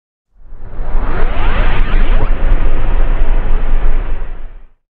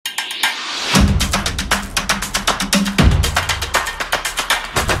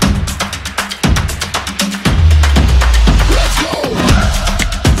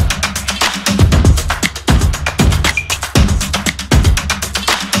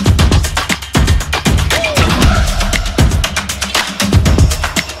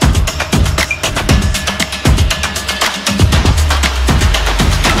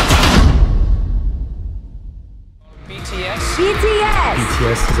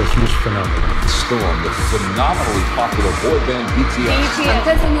BTS is a huge phenomenon. Storm, the phenomenally popular boy band BTS.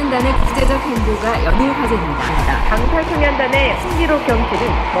 방탄소년단의 국제적 행보가 연일 화제입니다. 방탄소년단의 신기록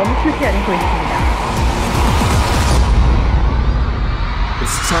경기는 멈추지 않고 있습니다.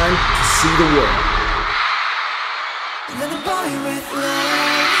 It's time to see the world.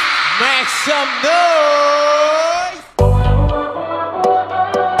 Make some noise!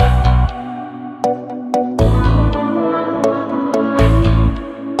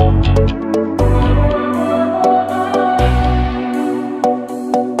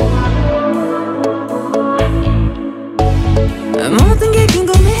 모든 게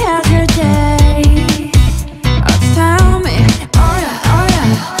궁금해하실 때 Tell me, oh yeah, oh yeah,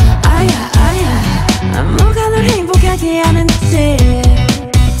 oh yeah, oh yeah 뭐가 널 행복하게 하는지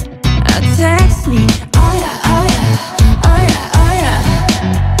Text me, oh yeah, oh yeah, oh yeah, oh yeah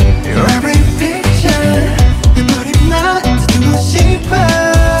Your every picture 내 머리만 듣고 싶어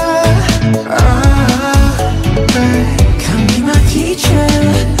Come be my teacher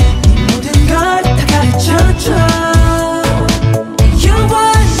네 모든 걸 다 가르쳐줘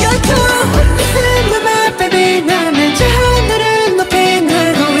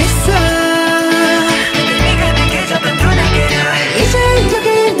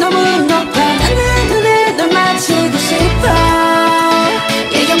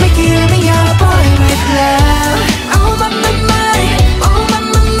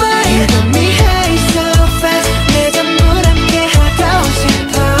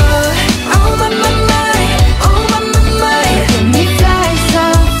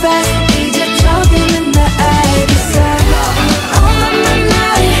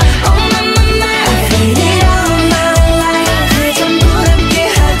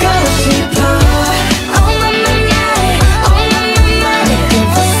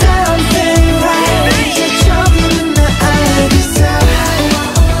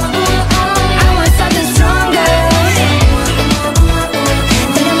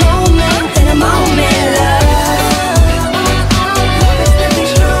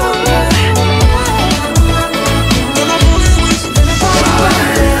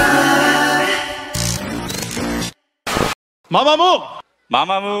마마무!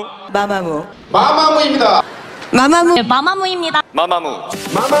 마마무. 마마무 마마무입니다. 마마무 네, 마마무입니다. 마마무.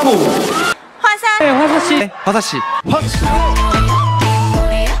 마마무. 화사. 네, 화사씨. 화사씨.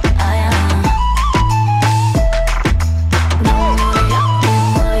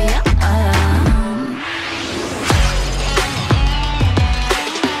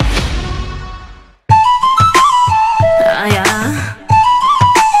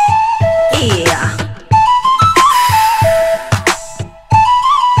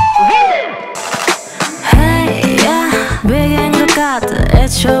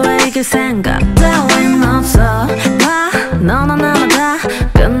 애초에 그 생각 따윈 없어 봐 너나 나나 다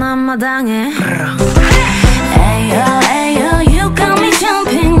끝난 마당에 Ayo, ayo, you got me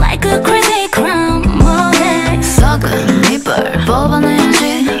jumping like a crazy crown 뭐해 썩은 이빨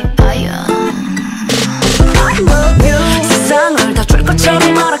뽑아내야지 아야 세상을 다 줄 것처럼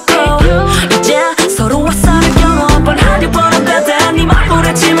알았고 이제 서로 화살을 겨눠 뻔하려 버릇하다 네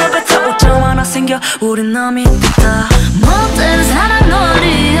말불에 침을 뱉어 오점 하나 생겨 우린 남이 됐다 모든 사랑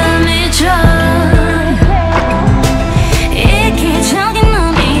놀이에 미쳐 이기적인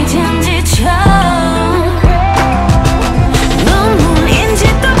놈이 된 지쳐 눈물인지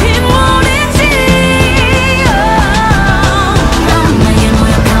또 빗물인지 넌 내게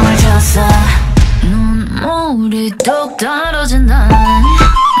모욕감을 줬어 눈물이 뚝 떨어진다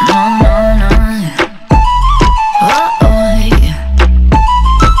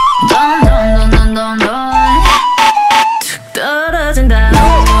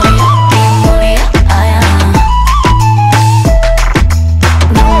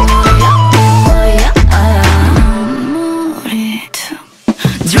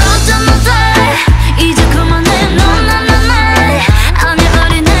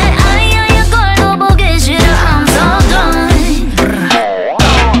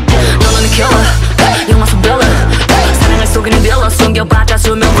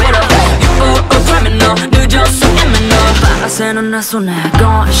새는 내 손에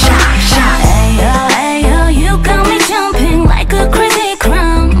gone shot shot Ayo ayo you got me jumping like a crazy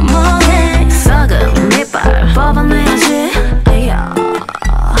crown 뭐해 썩은 이빨 뽑아내야지 Ayo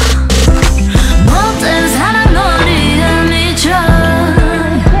모든 사랑 놀이에 미쳐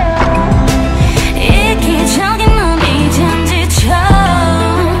이기적인 놈이 된 지쳐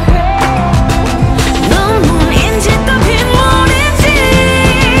눈물인지 또 빗물인지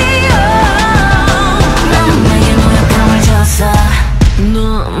넌 내게 모욕감을 줬어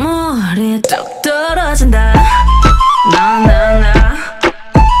눈물이 뚝 떨어진다 나나나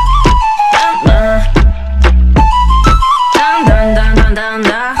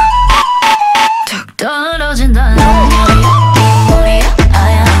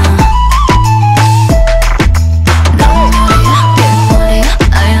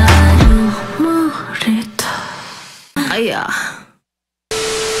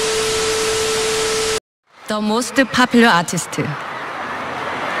The most popular artist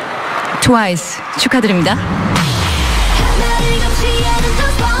트와이스 축하드립니다.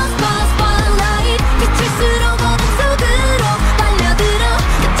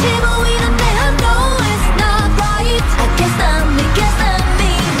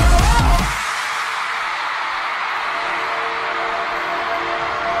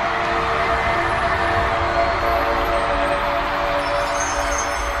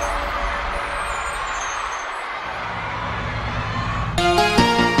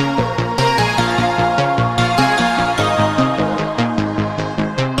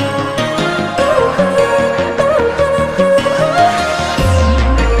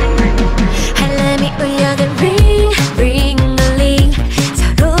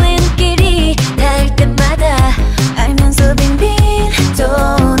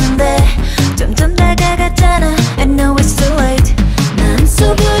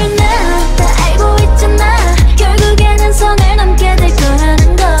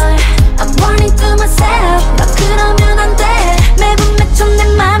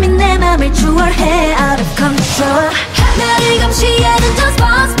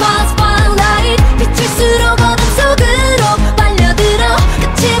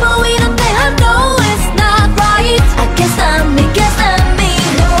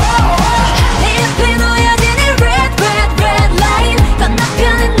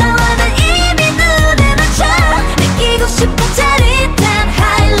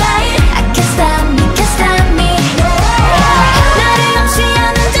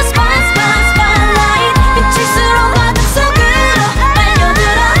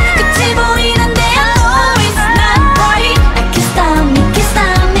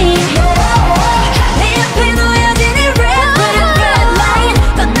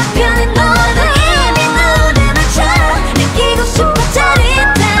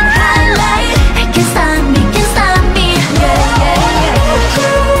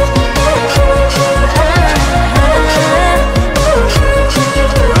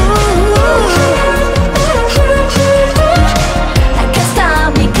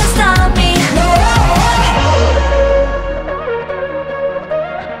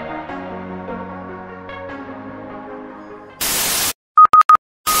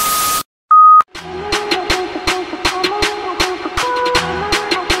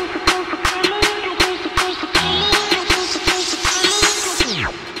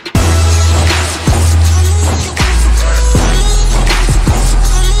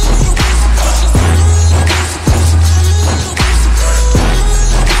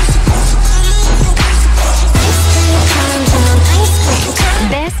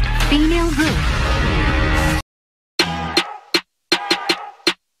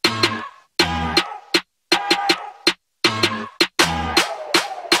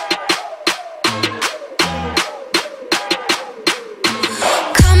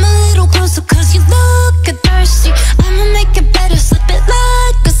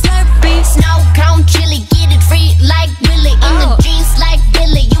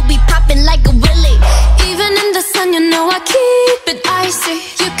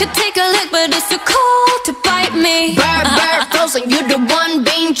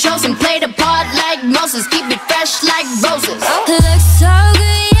 Chosen, play the part like Moses, keep it fresh like roses. Looks so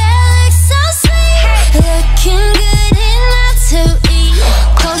good, yeah, looks so sweet. Looking good enough to eat.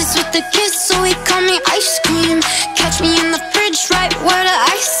 Clothes with the kiss, so he call me ice cream. Catch me in the fridge, right where the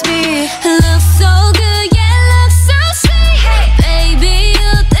ice be. Looks so good, yeah, looks so sweet. Baby, you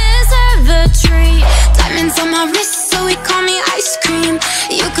deserve a treat. Diamonds on my wrist, so he call me ice cream.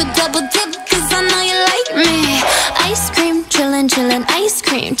 You could double dip, cause I know you like me. Ice cream, chillin', chillin', ice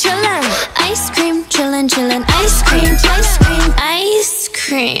cream, chillin'. Ice cream, chillin', chillin', ice cream, ice cream, ice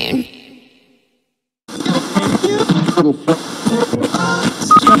cream.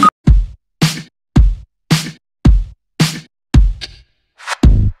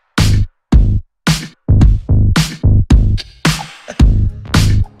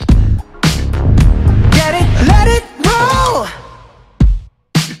 Get it, let it roll.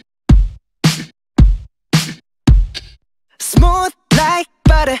 Smooth like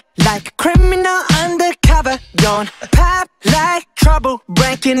butter, like a criminal undercover. Don't pop like trouble,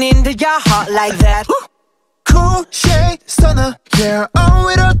 breaking into your heart like that. Cool shade stunner, yeah, owe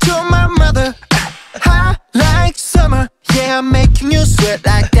it all to my mother. Hot like summer, yeah, I'm making you sweat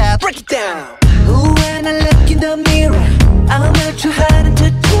like that. Break it down. Ooh, when I look in the mirror, I'm not too hard to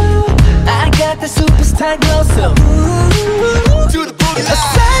do. I got the superstar glow, so ooh, do the booty. A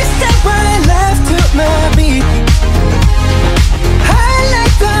side step right left to my beat. I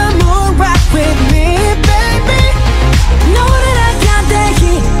like the moon, rock with me, baby. Know that I got the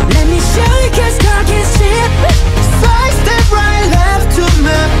heat. Let me show you, cause talk is cheap.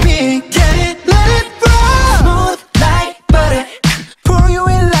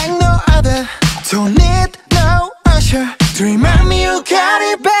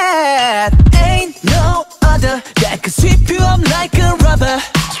 brother.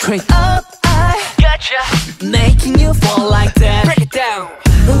 Straight up, I gotcha, making you fall like that. Break it down.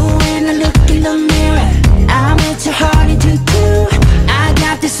 Ooh, when I look in the mirror, I'm at your heart into two. I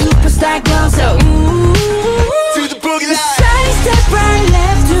got this superstar glow, so ooh, to the boogie line. Side step right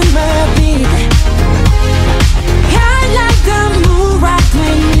left to my beat. I like the move right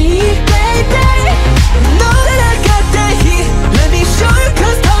with me, baby. Know that I got that heat. Let me show you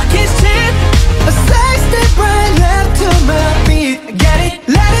 'cause talk is cheap. A side step right left to my beat. Get it,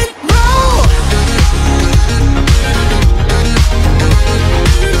 let it roll.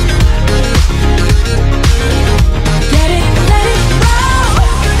 Get it, let it roll.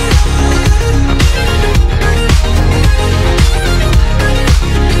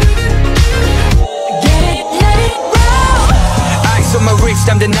 Get it, let it roll. Eyes on my wrist,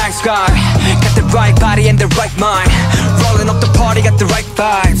 I'm the nice guy. Got the right body and the right mind. Rolling up the party, got the right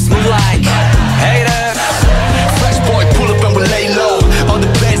vibes. Move like haters. Fresh boy, pull up and we lay low. All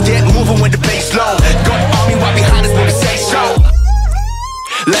the bands get moving when the bass low. Got the army right behind us when we say so.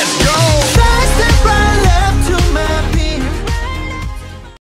 Let's